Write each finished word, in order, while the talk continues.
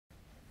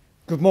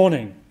Good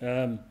morning.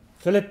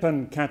 Philip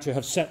and Katya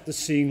have set the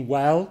scene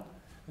well.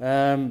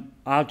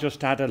 I'll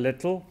just add a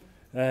little.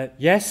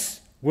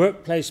 Yes,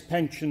 workplace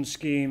pension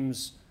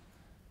schemes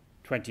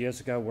 20 years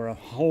ago were a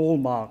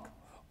hallmark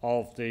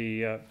of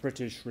the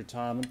British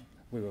retirement.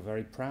 We were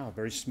very proud,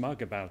 very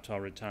smug about our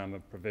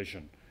retirement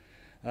provision.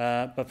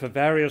 But for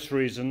various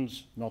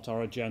reasons, not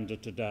our agenda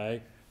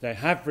today, they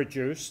have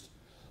reduced.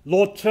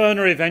 Lord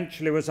Turner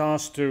eventually was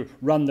asked to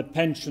run the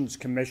Pensions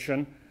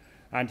Commission,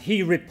 and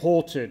he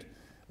reported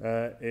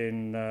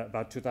in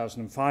about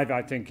 2005,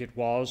 I think it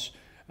was,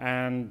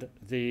 and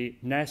the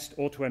Nest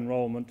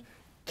auto-enrolment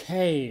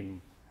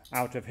came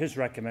out of his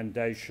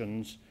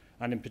recommendations,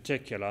 and in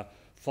particular,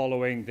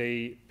 following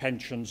the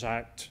Pensions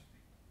Act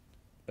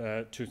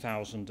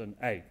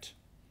 2008.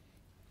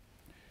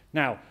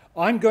 Now,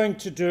 I'm going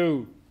to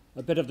do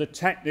a bit of the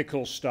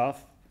technical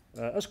stuff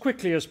as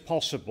quickly as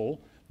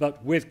possible,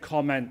 but with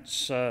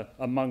comments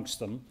amongst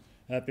them,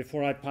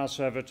 before I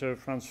pass over to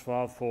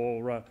Francois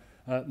for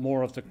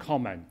more of the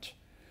comment.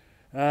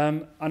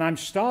 And I'm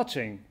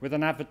starting with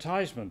an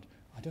advertisement.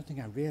 I don't think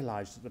I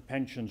realized that the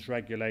pensions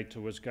regulator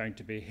was going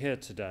to be here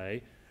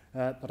today,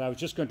 but I was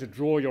just going to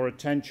draw your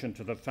attention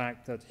to the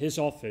fact that his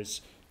office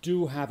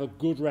do have a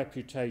good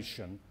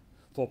reputation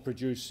for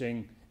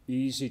producing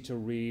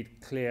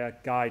easy-to-read, clear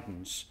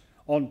guidance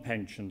on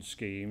pension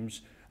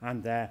schemes,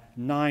 and there are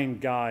 9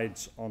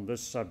 guides on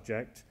this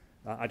subject.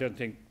 I don't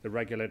think the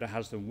regulator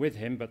has them with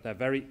him, but they're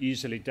very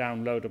easily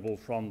downloadable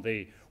from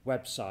the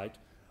website,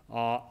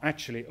 are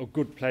actually a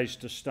good place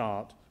to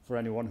start for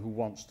anyone who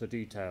wants the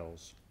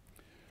details.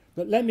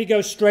 But let me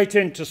go straight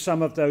into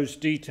some of those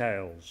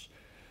details.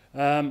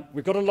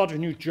 We've got a lot of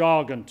new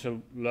jargon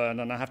to learn,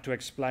 and I have to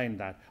explain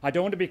that. I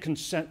don't want to be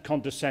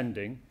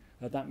condescending.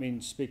 That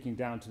means speaking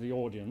down to the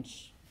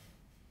audience.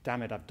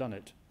 Damn it, I've done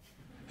it.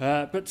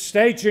 But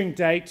staging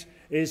date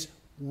is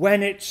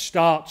when it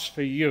starts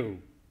for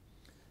you.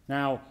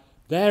 Now,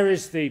 there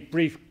is the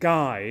brief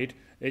guide.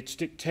 It's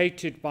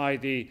dictated by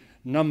the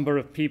number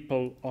of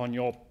people on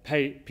your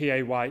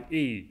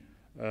PAYE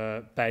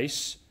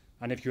base,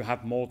 and if you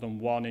have more than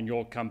one in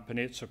your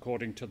company, it's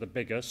according to the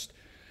biggest.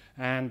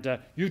 And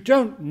you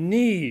don't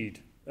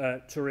need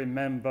to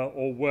remember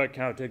or work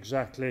out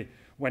exactly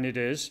when it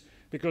is,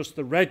 because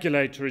the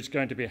regulator is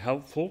going to be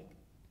helpful.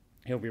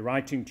 He'll be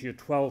writing to you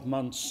 12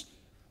 months,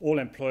 all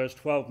employers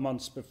 12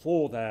 months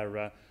before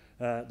their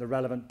the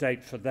relevant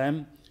date for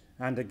them,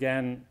 and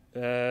again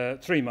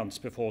 3 months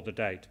before the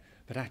date.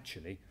 But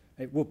actually,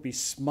 it would be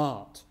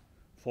smart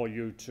for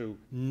you to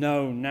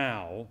know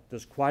now,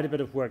 there's quite a bit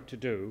of work to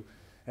do,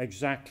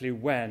 exactly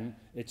when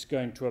it's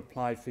going to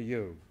apply for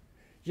you.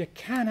 You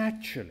can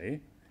actually,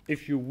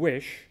 if you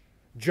wish,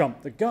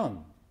 jump the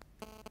gun.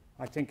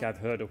 I think I've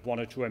heard of 1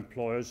 or 2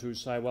 employers who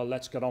say, well,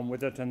 let's get on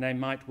with it, and they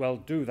might well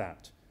do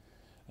that.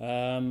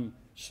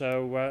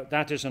 So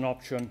that is an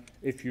option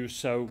if you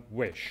so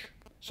wish.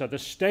 So the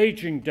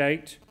staging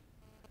date,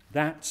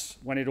 that's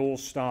when it all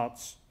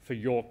starts for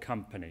your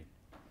company.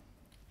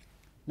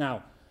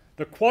 Now,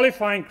 the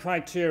qualifying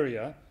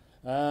criteria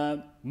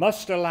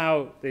must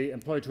allow the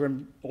employer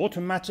to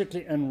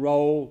automatically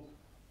enroll,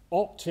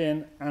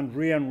 opt-in and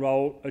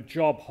re-enroll a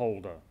job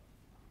holder.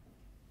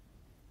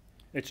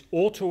 It's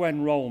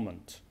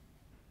auto-enrollment.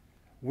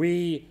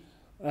 We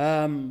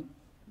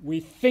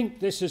think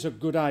this is a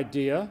good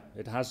idea.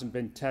 It hasn't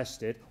been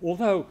tested,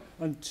 although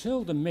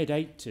until the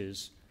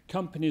mid-80s,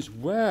 companies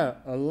were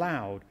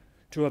allowed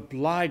to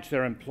oblige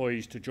their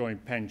employees to join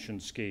pension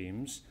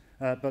schemes,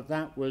 but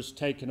that was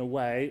taken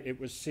away. It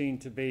was seen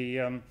to be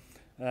a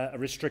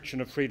restriction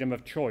of freedom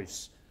of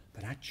choice.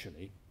 But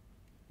actually,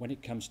 when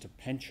it comes to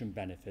pension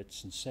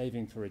benefits and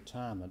saving for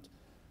retirement,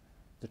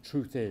 the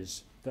truth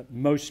is that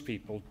most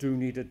people do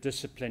need a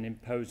discipline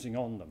imposing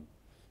on them.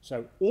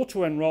 So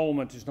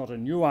auto-enrollment is not a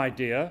new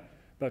idea,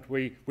 but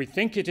we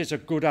think it is a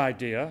good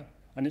idea,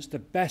 and it's the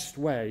best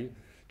way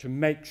to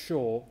make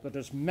sure that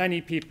as many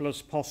people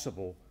as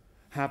possible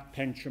have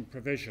pension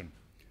provision.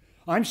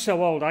 I'm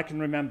so old, I can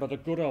remember the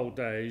good old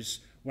days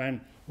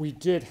when we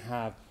did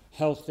have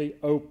healthy,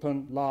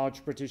 open,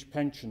 large British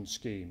pension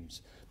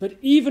schemes. But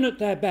even at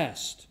their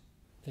best,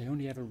 they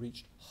only ever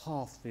reached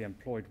half the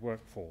employed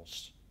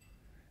workforce.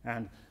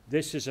 And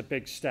this is a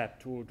big step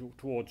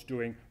towards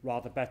doing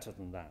rather better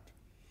than that.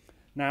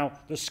 Now,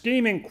 the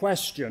scheme in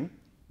question,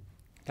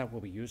 that will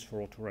be used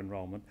for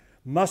auto-enrolment,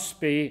 must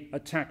be a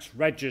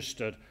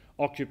tax-registered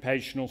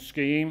occupational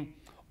scheme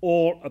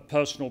or a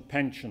personal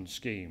pension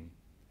scheme.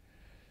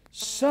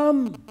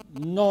 Some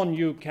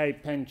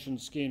non-UK pension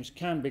schemes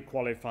can be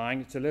qualifying.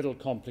 It's a little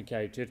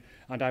complicated,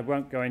 and I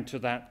won't go into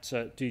that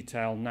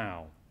detail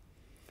now.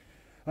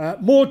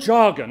 More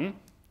jargon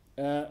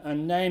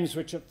and names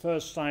which at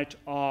first sight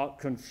are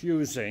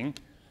confusing.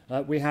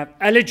 We have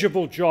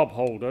eligible job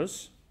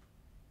holders,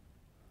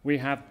 we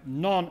have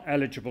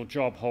non-eligible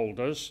job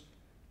holders,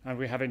 and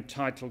we have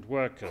entitled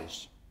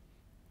workers.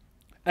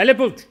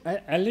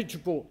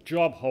 Eligible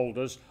job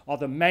holders are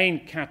the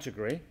main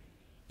category.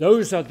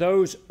 Those are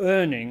those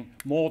earning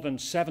more than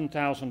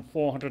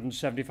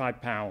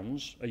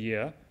 £7,475 a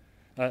year.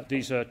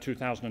 These are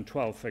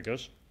 2012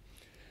 figures.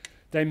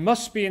 They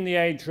must be in the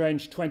age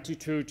range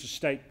 22 to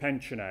state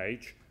pension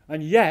age.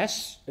 And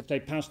yes, if they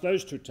pass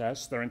those two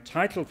tests, they're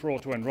entitled for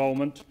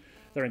auto-enrollment,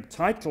 they're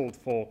entitled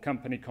for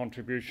company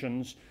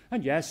contributions,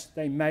 and yes,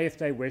 they may, if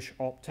they wish,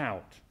 opt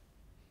out.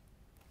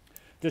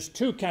 There's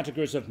two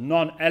categories of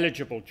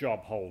non-eligible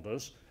job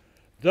holders.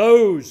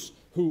 Those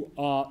who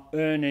are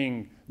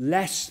earning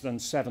less than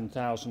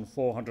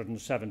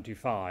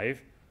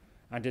 7,475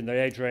 and in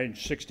the age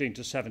range 16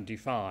 to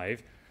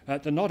 75,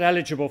 they're not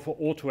eligible for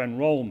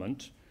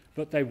auto-enrollment,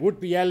 but they would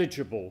be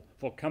eligible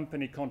for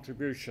company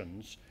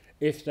contributions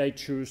if they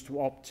choose to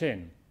opt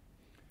in.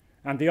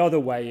 And the other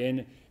way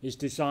in is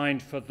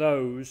designed for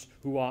those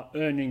who are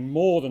earning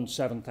more than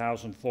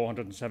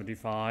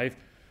 7,475,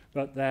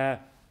 but they're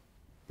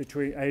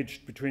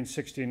aged between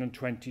 16 and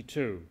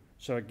 22.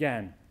 So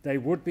again, they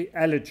would be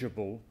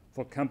eligible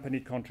for company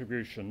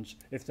contributions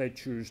if they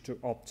choose to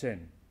opt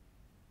in.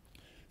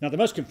 Now, the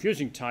most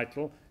confusing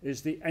title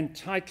is the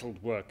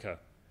entitled worker,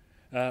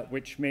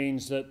 which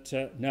means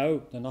that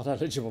no, they're not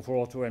eligible for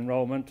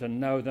auto-enrollment, and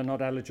no, they're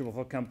not eligible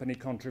for company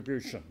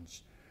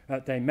contributions.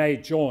 They may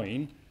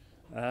join,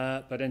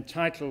 but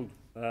entitled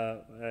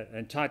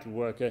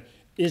worker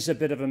is a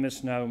bit of a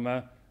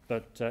misnomer,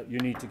 but you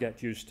need to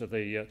get used to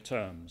the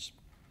terms.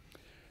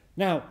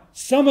 Now,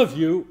 some of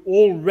you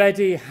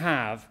already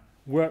have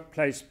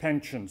workplace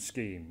pension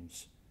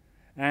schemes,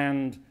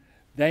 and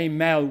they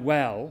may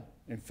well,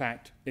 in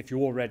fact, if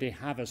you already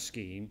have a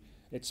scheme,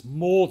 it's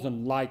more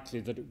than likely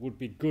that it would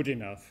be good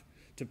enough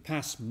to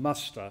pass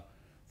muster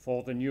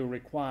for the new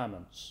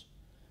requirements.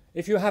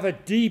 If you have a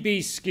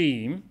DB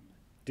scheme,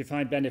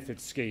 defined benefit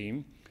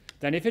scheme,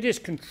 then if it is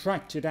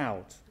contracted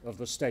out of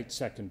the state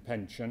second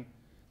pension,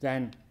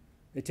 then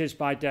it is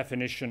by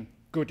definition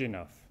good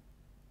enough.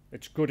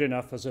 It's good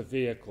enough as a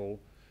vehicle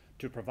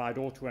to provide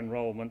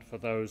auto-enrollment for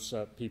those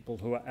people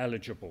who are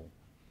eligible.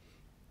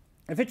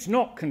 If it's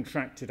not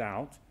contracted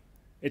out,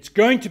 it's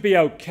going to be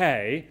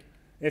okay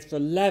if the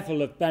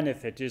level of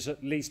benefit is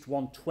at least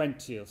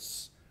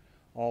 1/20th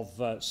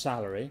of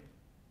salary.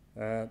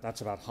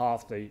 That's about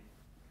half the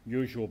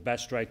usual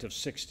best rate of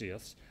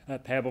 60th,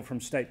 payable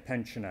from state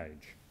pension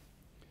age.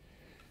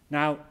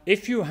 Now,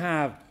 if you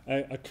have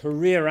a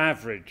career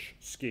average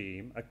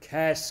scheme, a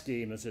care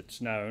scheme as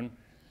it's known,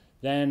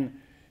 then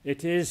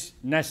it is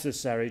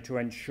necessary to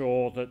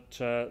ensure that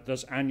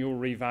there's annual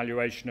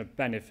revaluation of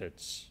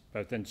benefits,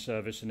 both in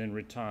service and in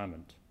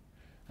retirement.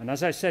 And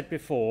as I said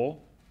before,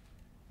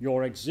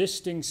 your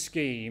existing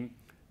scheme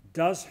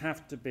does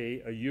have to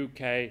be a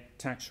UK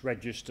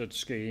tax-registered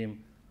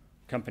scheme,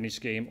 company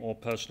scheme, or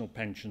personal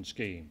pension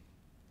scheme.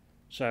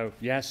 So,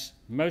 yes,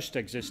 most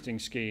existing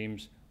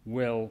schemes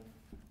will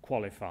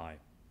qualify.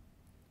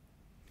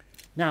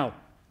 Now,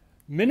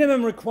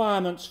 minimum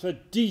requirements for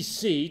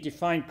DC,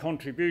 defined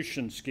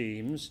contribution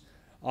schemes,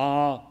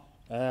 are,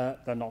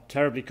 they're not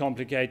terribly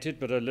complicated,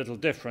 but a little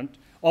different.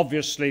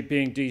 Obviously,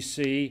 being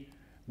DC,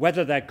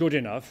 whether they're good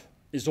enough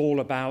is all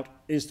about,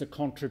 is the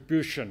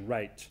contribution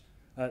rate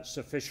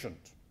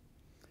sufficient?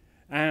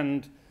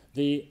 And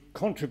the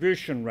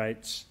contribution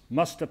rates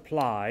must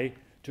apply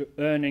to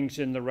earnings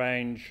in the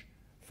range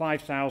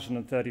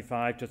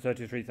 5,035 to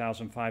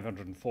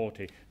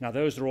 33,540. Now,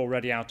 those are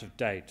already out of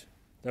date.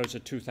 Those are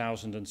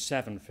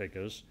 2007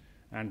 figures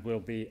and will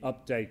be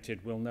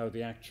updated. We'll know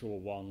the actual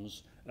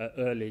ones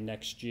early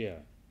next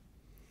year.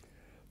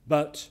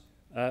 But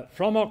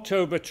from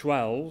October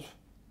 12,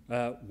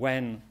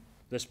 when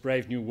this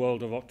brave new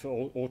world of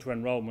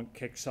auto-enrollment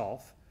kicks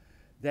off,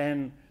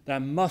 then there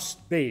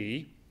must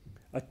be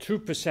a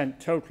 2%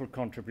 total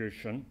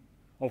contribution,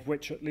 of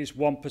which at least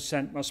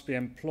 1% must be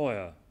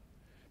employer,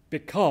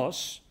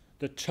 because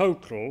the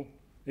total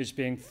is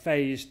being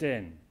phased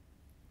in.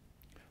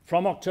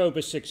 From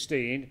October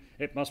 16,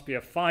 it must be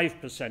a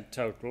 5%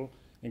 total,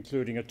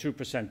 including a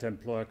 2%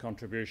 employer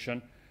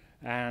contribution,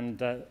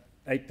 and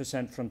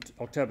 8% from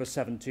October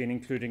 17,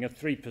 including a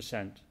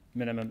 3%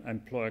 minimum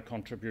employer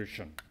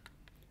contribution.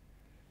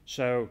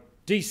 So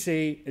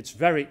DC, it's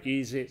very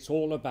easy. It's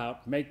all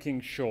about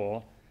making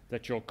sure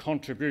that your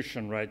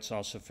contribution rates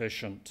are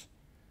sufficient.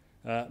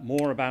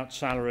 More about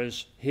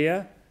salaries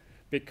here,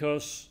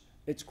 because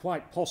it's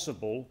quite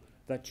possible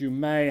that you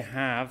may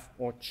have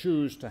or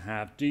choose to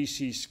have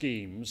DC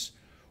schemes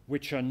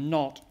which are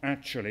not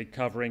actually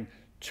covering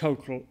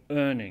total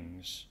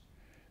earnings.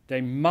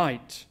 They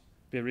might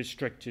be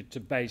restricted to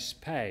base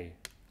pay,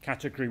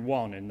 category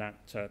 1 in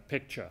that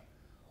picture,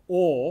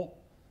 or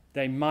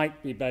they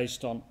might be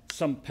based on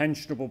some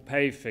pensionable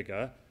pay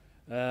figure,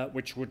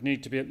 which would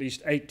need to be at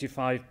least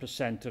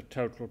 85% of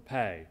total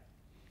pay,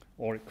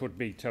 or it could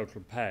be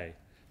total pay.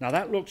 Now,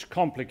 that looks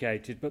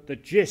complicated, but the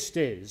gist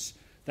is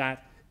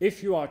that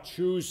if you are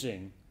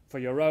choosing for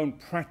your own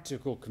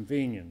practical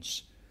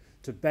convenience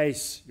to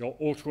base your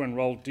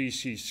auto-enrolled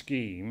DC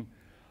scheme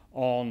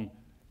on,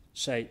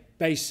 say,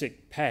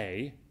 basic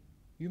pay,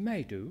 you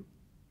may do,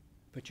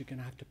 but you're going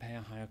to have to pay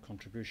a higher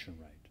contribution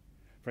rate.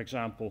 For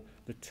example,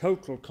 the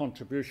total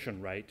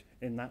contribution rate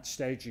in that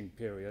staging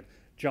period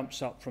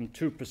jumps up from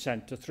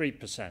 2% to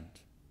 3%.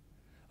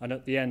 and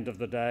at the end of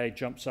the day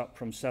jumps up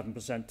from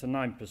 7% to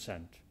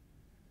 9%,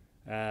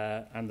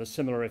 and the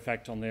similar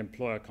effect on the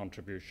employer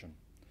contribution.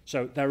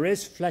 So there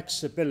is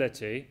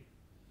flexibility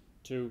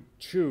to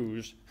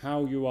choose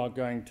how you are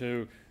going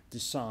to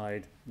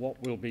decide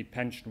what will be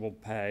pensionable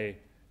pay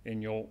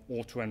in your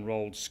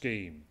auto-enrolled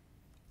scheme.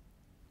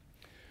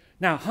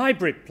 Now,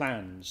 hybrid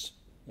plans,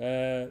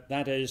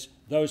 that is,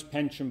 those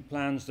pension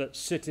plans that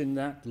sit in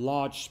that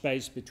large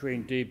space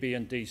between DB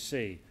and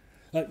DC.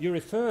 You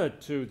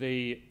referred to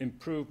the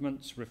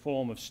improvements,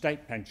 reform of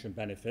state pension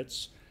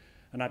benefits,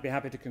 and I'd be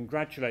happy to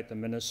congratulate the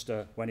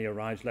Minister when he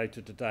arrives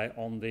later today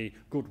on the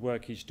good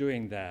work he's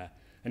doing there.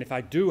 And if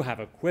I do have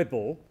a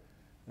quibble,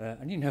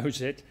 and he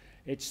knows it,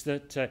 it's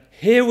that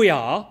here we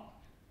are,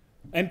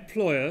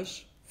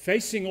 employers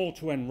facing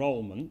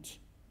auto-enrolment,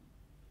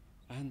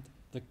 and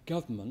the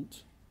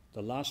government,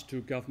 the last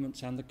two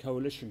governments and the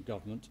coalition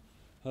government,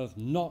 have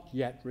not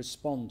yet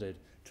responded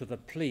to the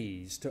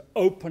pleas to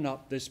open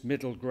up this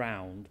middle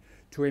ground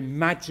to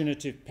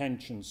imaginative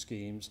pension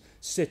schemes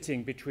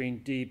sitting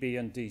between DB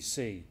and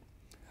DC.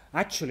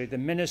 Actually, the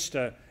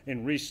Minister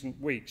in recent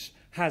weeks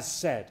has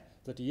said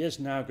that he is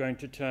now going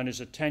to turn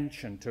his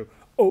attention to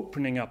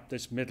opening up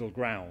this middle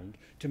ground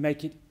to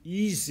make it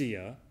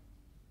easier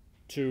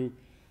to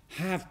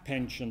have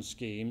pension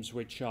schemes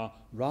which are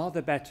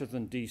rather better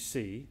than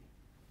DC,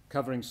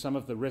 covering some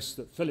of the risks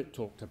that Philip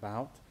talked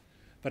about,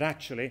 but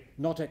actually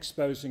not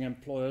exposing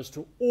employers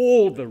to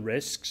all the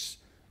risks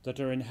that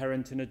are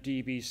inherent in a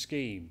DB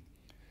scheme.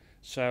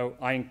 So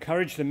I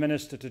encourage the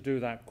Minister to do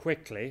that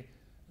quickly,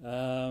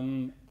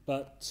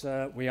 but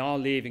we are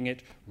leaving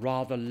it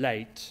rather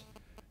late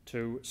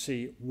to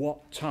see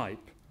what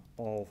type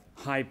of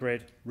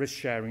hybrid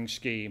risk-sharing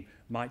scheme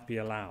might be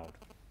allowed.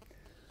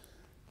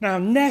 Now,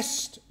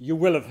 NEST, you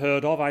will have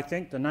heard of, I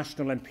think, the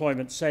National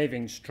Employment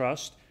Savings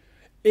Trust,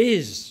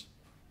 is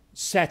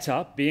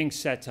being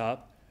set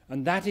up,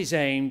 and that is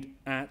aimed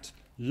at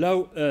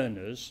low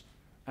earners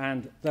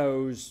and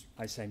those,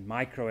 I say,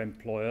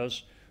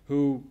 micro-employers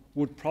who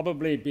would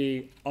probably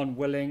be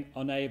unwilling,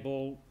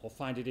 unable, or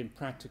find it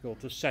impractical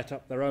to set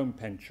up their own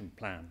pension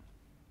plan.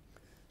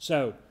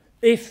 So,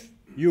 if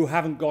you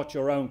haven't got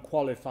your own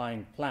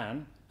qualifying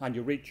plan and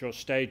you reach your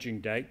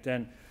staging date,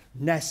 then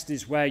NEST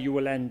is where you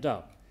will end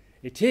up.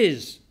 It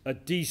is a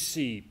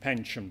DC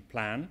pension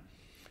plan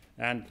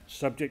and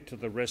subject to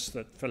the risks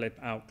that Philip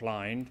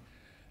outlined,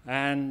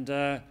 and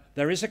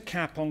there is a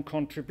cap on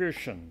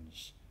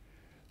contributions.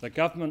 The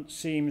government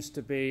seems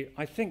to be,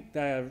 I think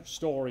their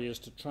story is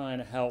to try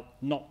and help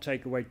not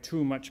take away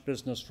too much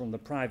business from the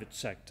private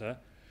sector.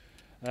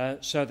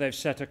 So they've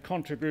set a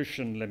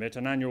contribution limit,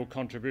 an annual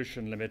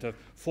contribution limit of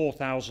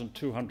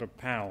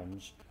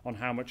 £4,200 on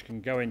how much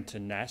can go into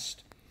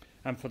NEST.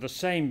 And for the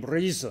same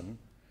reason,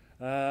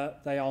 they're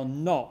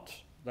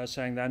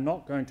saying they're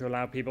not going to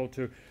allow people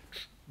to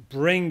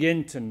bring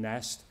into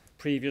NEST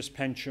previous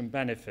pension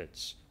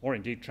benefits, or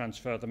indeed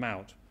transfer them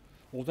out,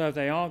 although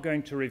they are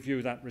going to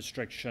review that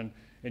restriction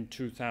in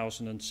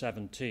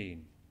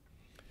 2017.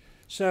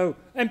 So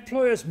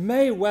employers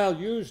may well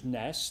use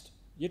NEST.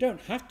 You don't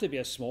have to be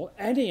a small,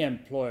 any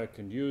employer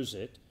can use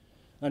it,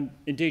 and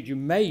indeed you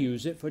may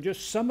use it for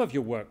just some of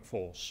your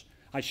workforce.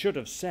 I should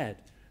have said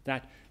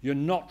that you're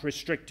not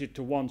restricted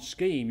to one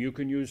scheme. You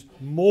can use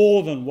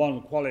more than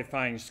one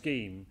qualifying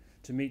scheme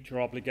to meet your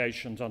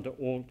obligations under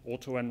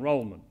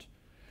auto-enrollment.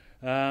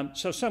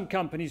 So some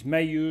companies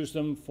may use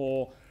them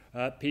for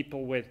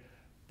people with,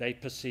 they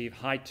perceive,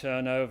 high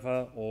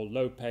turnover or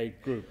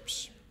low-paid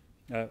groups.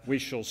 We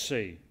shall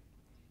see.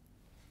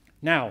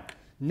 Now,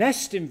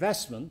 NEST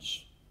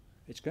investments,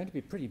 it's going to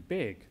be pretty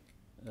big,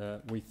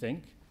 we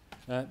think.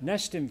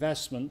 NEST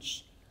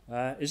investments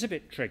is a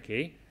bit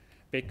tricky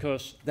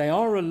because they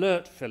are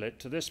alert, Philip,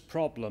 to this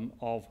problem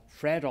of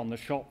Fred on the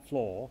shop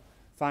floor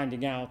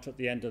finding out at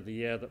the end of the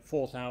year that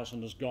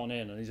 4,000 has gone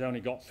in and he's only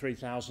got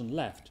 3,000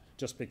 left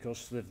just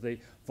because of the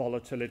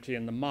volatility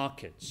in the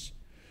markets.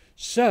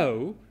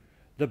 So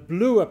the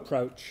blue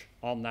approach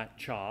on that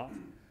chart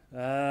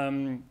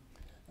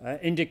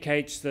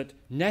indicates that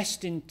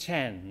NEST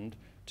intend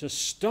to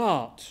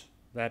start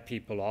their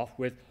people off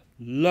with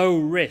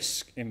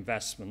low-risk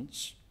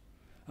investments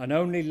and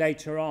only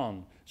later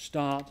on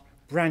start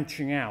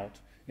branching out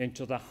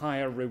into the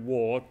higher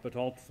reward but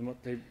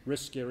ultimately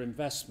riskier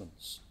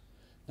investments.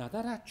 Now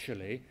that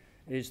actually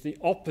is the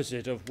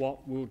opposite of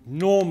what would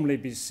normally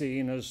be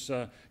seen as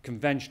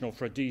conventional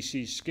for a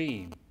DC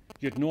scheme.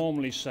 You'd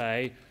normally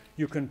say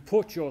you can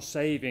put your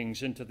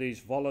savings into these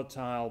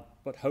volatile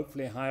but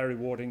hopefully higher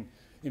rewarding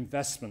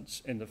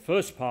investments in the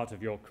first part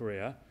of your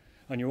career,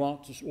 and you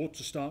ought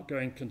to start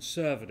going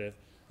conservative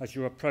as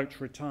you approach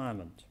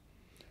retirement.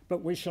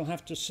 But we shall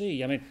have to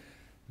see. I mean,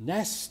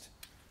 NEST,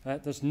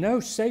 there's no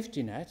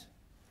safety net.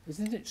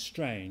 Isn't it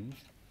strange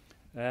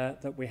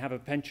that we have a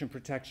pension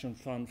protection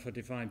fund for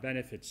defined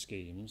benefit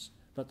schemes,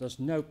 but there's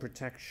no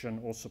protection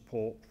or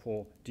support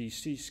for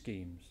DC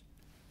schemes,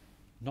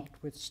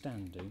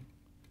 notwithstanding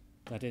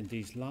that in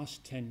these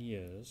last 10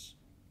 years,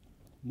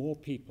 more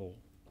people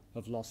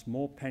have lost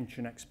more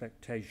pension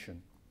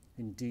expectation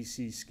in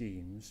DC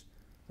schemes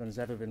than has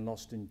ever been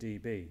lost in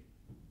DB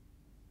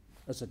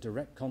as a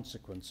direct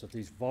consequence of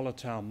these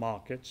volatile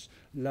markets,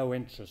 low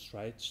interest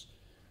rates,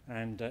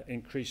 and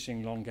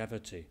increasing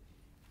longevity.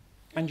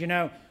 And you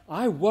know,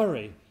 I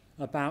worry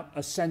about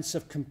a sense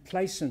of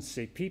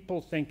complacency,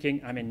 people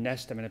thinking, I'm in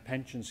Nest, I'm in a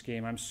pension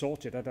scheme, I'm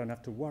sorted, I don't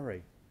have to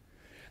worry.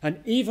 And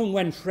even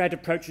when Fred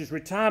approaches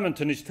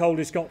retirement and is told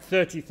he's got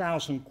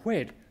 30,000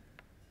 quid,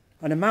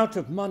 an amount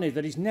of money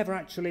that he's never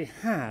actually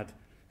had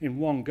in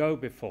one go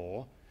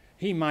before,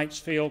 he might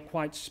feel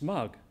quite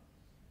smug.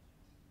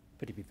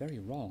 But he'd be very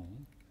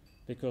wrong,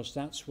 because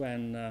that's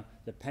when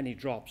the penny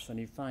drops and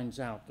he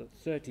finds out that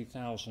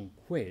 30,000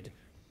 quid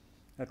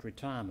at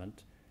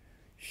retirement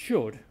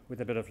should, with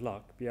a bit of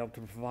luck, be able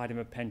to provide him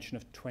a pension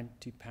of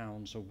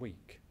 £20 a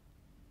week.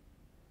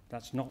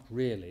 That's not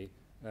really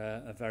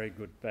a very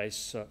good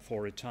base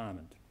for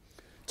retirement.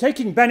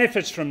 Taking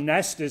benefits from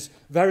Nest is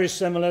very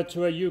similar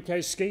to a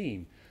UK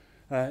scheme.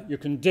 You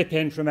can dip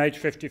in from age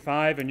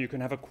 55 and you can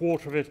have a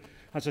quarter of it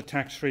as a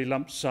tax-free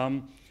lump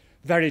sum.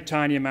 Very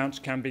tiny amounts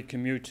can be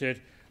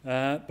commuted,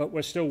 but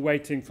we're still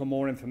waiting for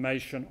more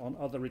information on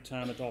other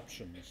retirement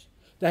options.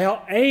 They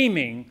are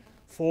aiming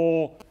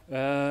for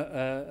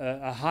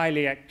a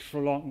highly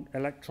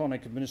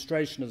electronic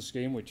administration of the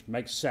scheme, which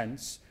makes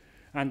sense,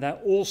 and they're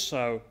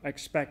also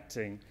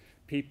expecting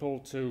people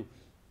to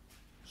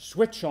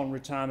switch on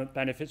retirement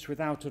benefits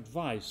without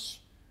advice.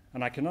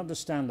 And I can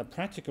understand the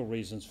practical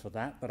reasons for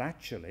that, but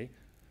actually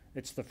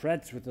it's the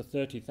Freds with the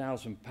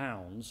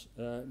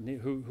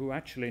 £30,000 who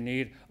actually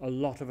need a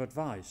lot of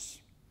advice.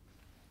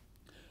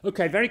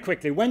 Okay, very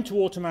quickly, when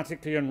to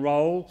automatically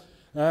enroll.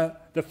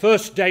 The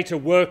first data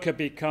worker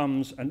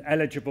becomes an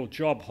eligible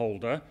job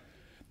holder,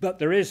 but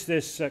there is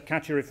this,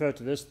 Katya referred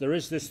to this, there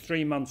is this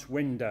 3 months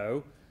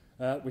window.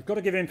 We've got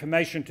to give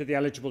information to the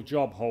eligible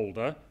job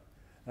holder,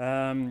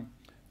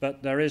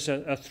 but there is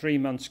a 3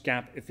 months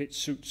gap if it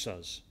suits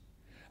us.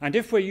 And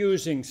if we're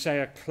using, say,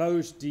 a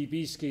closed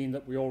DB scheme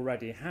that we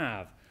already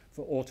have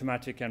for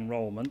automatic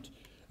enrolment,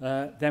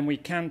 then we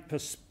can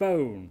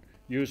postpone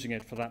using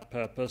it for that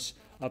purpose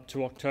up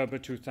to October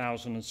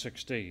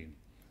 2016.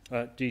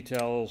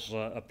 Details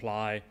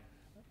apply,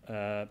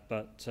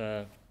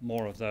 but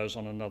more of those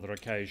on another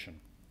occasion.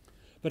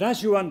 But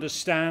as you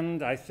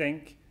understand, I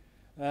think,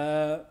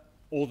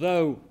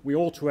 although we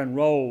ought to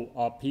enroll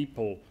our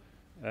people,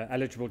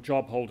 eligible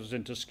job holders,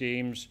 into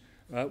schemes,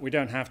 we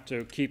don't have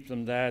to keep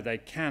them there. They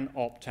can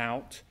opt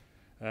out.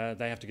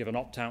 They have to give an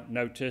opt-out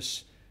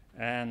notice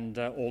and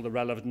all the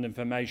relevant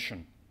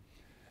information.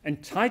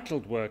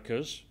 Entitled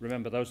workers,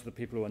 remember those are the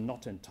people who are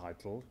not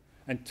entitled,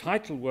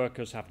 entitled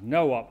workers have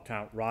no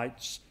opt-out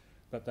rights,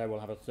 but they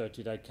will have a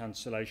 30-day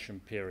cancellation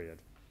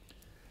period.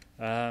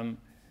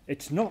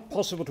 It's not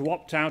possible to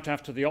opt out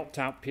after the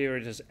opt-out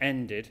period has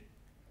ended,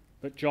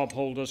 but job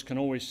holders can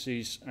always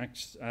cease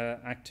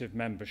active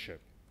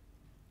membership.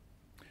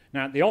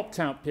 Now, the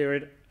opt-out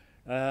period,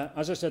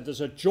 as I said,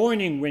 there's a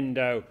joining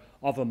window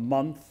of a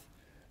month,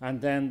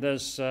 and then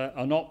there's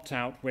an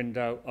opt-out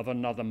window of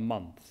another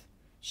month.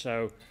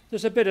 So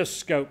there's a bit of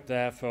scope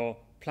there for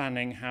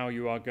planning how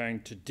you are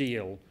going to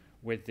deal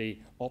with the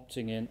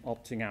opting in,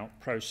 opting out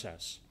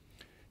process.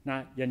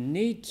 Now, you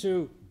need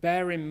to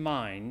bear in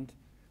mind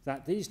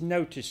that these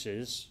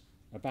notices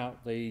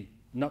about the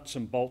nuts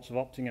and bolts of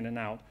opting in and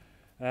out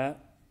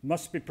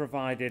must be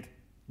provided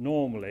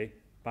normally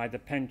by the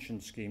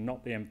pension scheme,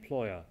 not the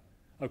employer.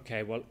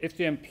 Okay, well, if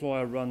the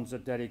employer runs a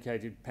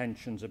dedicated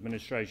pensions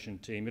administration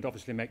team, it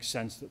obviously makes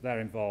sense that they're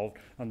involved,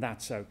 and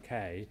that's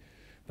okay.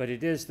 But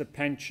it is the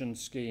pension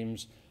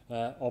scheme's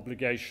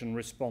obligation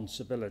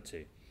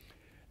responsibility.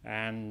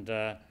 And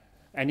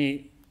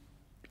any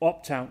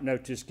opt-out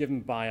notice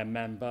given by a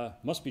member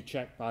must be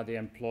checked by the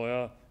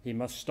employer. He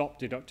must stop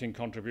deducting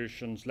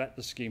contributions, let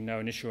the scheme know,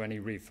 and issue any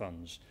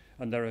refunds.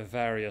 And there are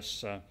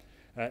various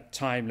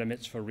time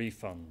limits for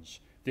refunds.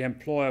 The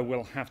employer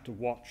will have to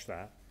watch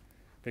that,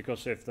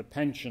 because if the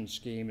pension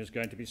scheme is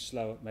going to be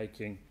slow at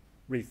making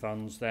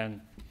refunds,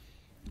 then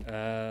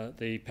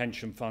the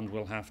pension fund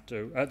will have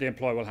to, the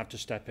employer will have to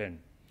step in.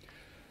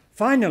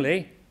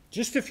 Finally,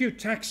 just a few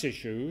tax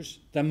issues.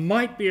 There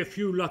might be a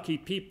few lucky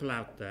people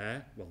out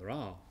there, well, there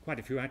are quite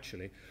a few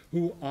actually,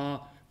 who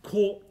are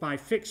caught by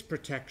fixed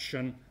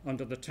protection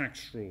under the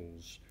tax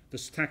rules, the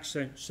tax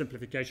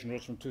simplification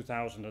rules from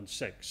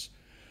 2006.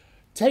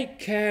 Take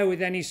care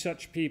with any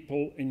such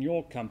people in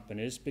your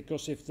companies,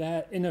 because if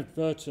they're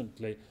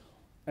inadvertently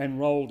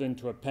enrolled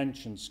into a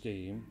pension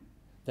scheme,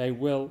 they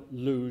will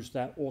lose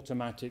their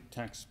automatic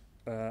tax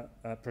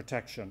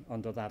protection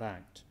under that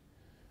act.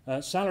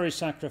 Salary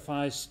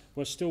sacrifice,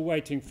 we're still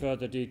waiting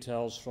further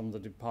details from the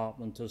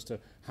department as to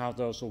how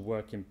those will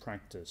work in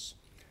practice.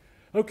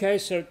 Okay,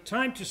 so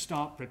time to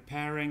start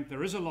preparing.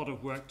 There is a lot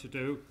of work to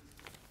do.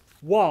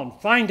 1,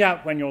 find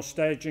out when your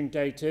staging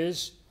date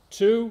is.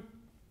 2,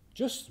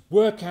 just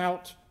work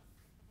out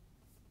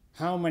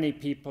how many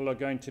people are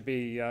going to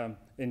be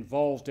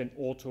involved in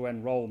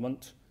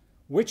auto-enrollment,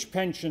 which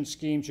pension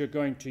schemes you're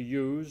going to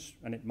use,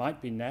 and it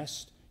might be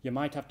Nest. You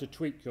might have to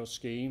tweak your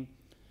scheme.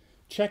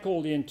 Check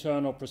all the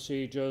internal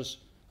procedures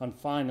and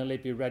finally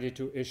be ready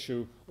to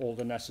issue all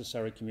the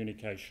necessary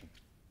communication.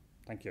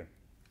 Thank you.